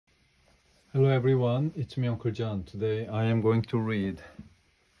Hello everyone, it's me Uncle John. Today I am going to read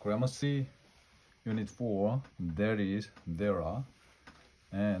Grammar Unit 4, there is, there are,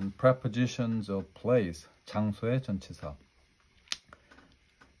 and prepositions of place, 장소의 전치사.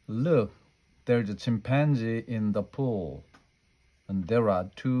 Look, there's a chimpanzee in the pool, and there are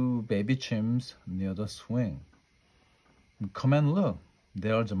two baby chimps near the swing. Come and look,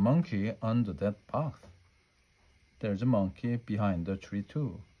 there's a monkey under that box. There's a monkey behind the tree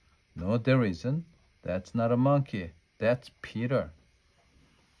too. No, there isn't. That's not a monkey. That's Peter.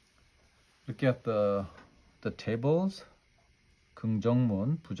 Look at the tables.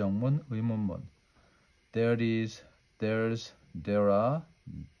 긍정문, 부정문, 의문문. There is, there's, there are,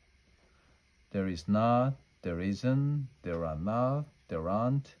 there is not, there isn't, there are not, there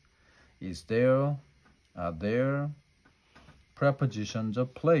aren't, is there, are there. Prepositions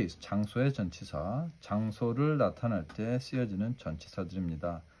of place, 장소의 전치사. 장소를 나타낼 때 쓰여지는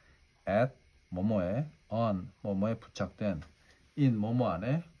전치사들입니다. at, 뭐뭐에, on, 뭐뭐에 부착된, in, 뭐뭐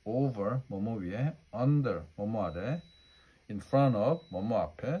안에, over, 뭐뭐 위에, under, 뭐뭐 아래, in front of, 뭐뭐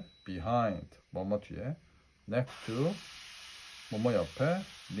앞에, behind, 뭐뭐 뒤에, next to, 뭐뭐 옆에,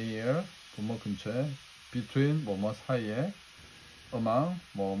 near, 뭐뭐 근처에, between, 뭐뭐 사이에, among,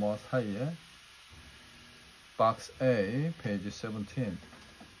 뭐뭐 사이에. Box A, page 17.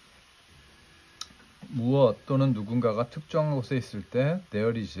 무엇 또는 누군가가 특정한 곳에 있을 때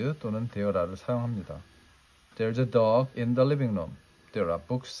there is 또는 there are를 사용합니다. There's a dog in the living room. There are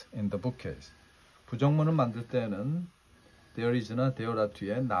books in the bookcase. 부정문을 만들 때는 there is나 there are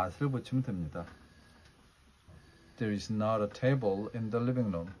뒤에 not을 붙이면 됩니다. There is not a table in the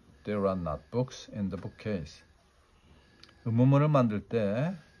living room. There are not books in the bookcase. 의문문을 만들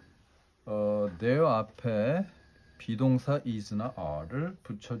때 there 앞에 비동사 is나 are를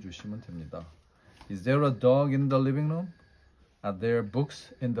붙여주시면 됩니다. Is there a dog in the living room? Are there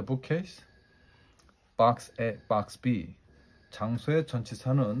books in the bookcase? Box A, Box B. 장소의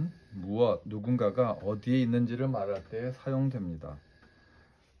전치사는 무엇, 누군가가 어디에 있는지를 말할 때 사용됩니다.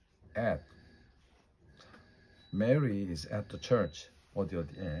 At. Mary is at the church.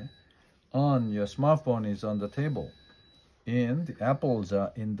 어디에. On, your smartphone is on the table. In, the apples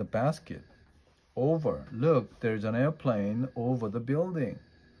are in the basket. Over, look, there's an airplane over the building.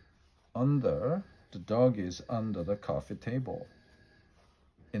 Under, the dog is under the coffee table.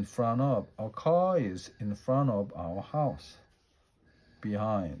 In front of, our car is in front of our house.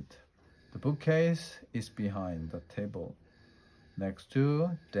 Behind, the bookcase is behind the table. Next to,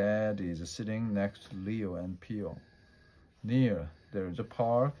 Dad is sitting next to Leo and Pio. Near, there is a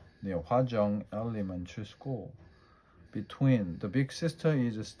park near Hwajong Elementary School. Between, the big sister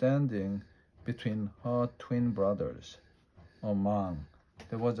is standing between her twin brothers. Among,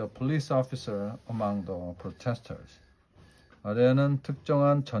 there was a police officer among the protesters. 아래는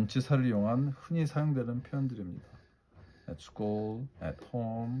특정한 전치사를 이용한 흔히 사용되는 표현들입니다. At school, at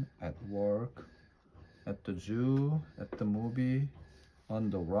home, at work, at the zoo, at the movie,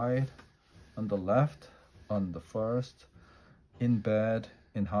 on the right, on the left, on the first, in bed,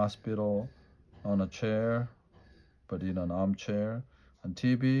 in hospital, on a chair, but in an armchair, on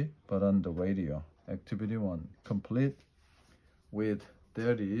TV, but on the radio. Activity 1. Complete with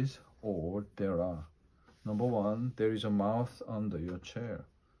there is or there are. Number 1, there is a mouse under your chair.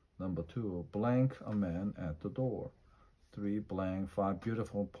 Number 2, blank a man at the door. 3, blank 5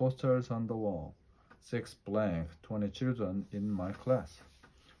 beautiful posters on the wall. 6, blank 20 children in my class.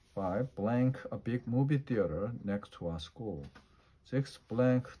 5, blank a big movie theater next to our school. 6,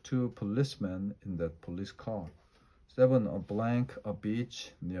 blank 2 policemen in that police car. 7, a blank a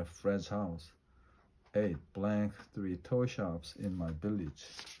beach near Fred's house. 8, blank 3 toy shops in my village.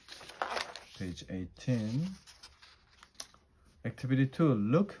 Page 18. Activity 2.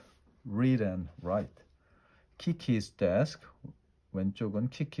 Look, read and write. Kiki's desk. 왼쪽은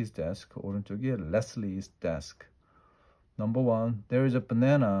Kiki's desk. 오른쪽이 Leslie's desk. Number 1. There is a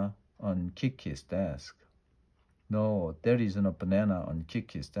banana on Kiki's desk. No, there isn't a banana on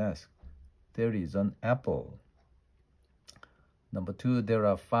Kiki's desk. There is an apple. Number 2, there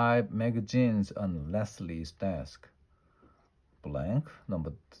are 5 magazines on Leslie's desk. Blank.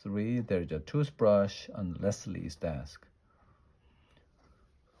 Number 3, there is a toothbrush on Leslie's desk.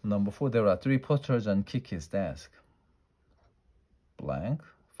 Number 4, there are 3 posters on Kiki's desk. Blank.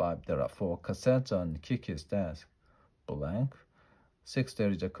 5, there are 4 cassettes on Kiki's desk. Blank. 6,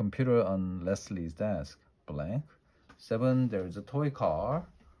 there is a computer on Leslie's desk. Blank. 7, there is a toy car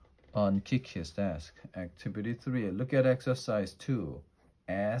on Kiki's desk. Activity 3. Look at exercise 2.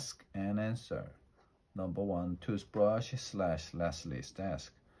 Ask and answer. Number 1, toothbrush / Leslie's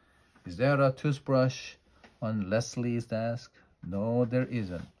desk. Is there a toothbrush on Leslie's desk? No, there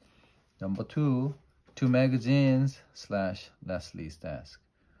isn't. Number 2, 2 magazines / Leslie's desk.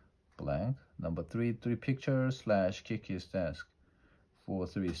 Blank. Number 3, 3 pictures / Kiki's desk. 4,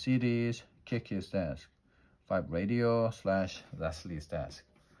 3 CDs, Kiki's desk. 5 radio / Leslie's desk.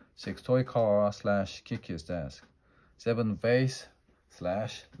 6 toy car / Kiki's desk. 7 vase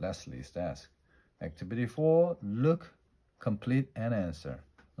 / Leslie's desk. Activity 4, look, complete, and answer.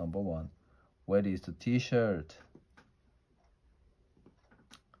 Number 1, where is the t-shirt?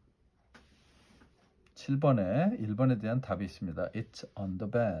 7번에 1번에 대한 답이 있습니다. It's on the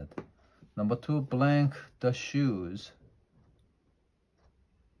bed. Number 2, blank the shoes.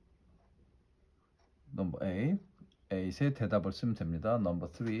 Number 8, 8의 대답을 쓰면 됩니다.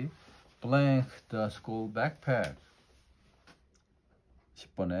 Number 3, blank the school backpack.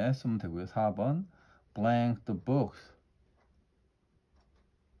 10번에 쓰면 되고요. 4번, blank the books.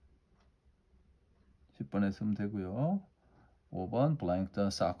 10번에 쓰면 되고요. 5번, blank the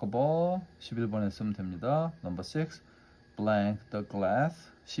soccer ball. 11번에 쓰면 됩니다. Number 6, blank the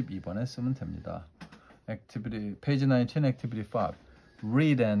glass. 12번에 쓰면 됩니다. Activity, page 19, activity 5.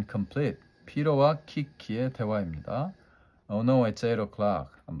 Read and complete. 피터와 키키의 대화입니다. Oh no, it's 8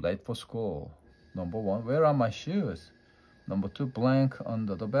 o'clock. I'm late for school. Number 1, where are my shoes? Number 2, blank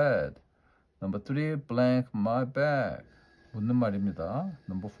under the bed. Number 3, blank my bag. 묻는 말입니다.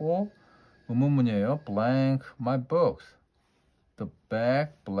 Number 4, 의문문이에요. Blank my books. The bag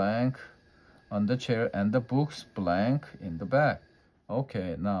blank on the chair and the books blank in the bag.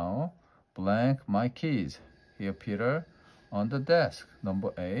 Okay, now blank my keys. Here, Peter, on the desk.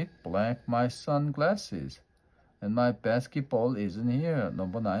 Number 8, blank my sunglasses. And my basketball isn't here.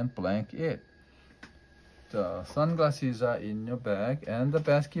 Number 9, blank it. The sunglasses are in your bag and the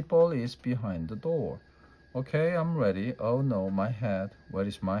basketball is behind the door. Okay, I'm ready. Oh no, my hat. Where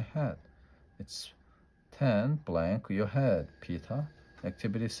is my hat? It's 10, blank your head, Peter.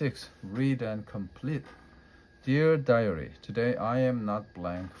 Activity 6, read and complete. Dear diary, today I am not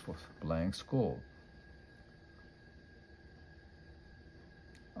blank for blank school.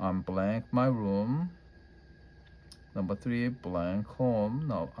 I'm blank my room. Number 3, blank home.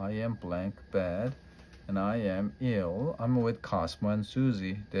 Now I am blank bed. And I am ill. I'm with Cosmo and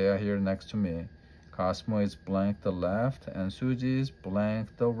Susie. They are here next to me. Cosmo is blank the left and Susie is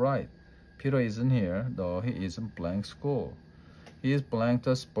blank the right. Peter isn't here, though he isn't blank school. He is blank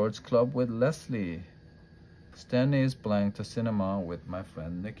the sports club with Leslie. Stanley is blank the cinema with my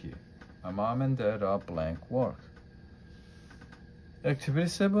friend Nikki. My mom and dad are blank work. Activity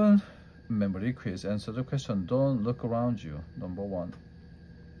 7, memory quiz. Answer the question. Don't look around you. Number 1.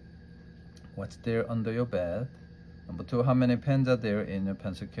 What's there under your bed? Number 2, how many pens are there in your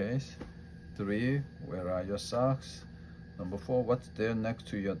pencil case? 3, where are your socks? Number 4, what's there next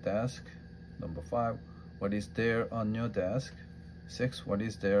to your desk? Number 5, what is there on your desk? 6, what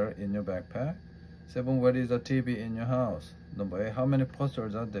is there in your backpack? 7, what is the TV in your house? Number 8, how many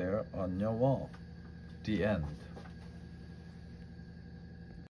posters are there on your wall? The end.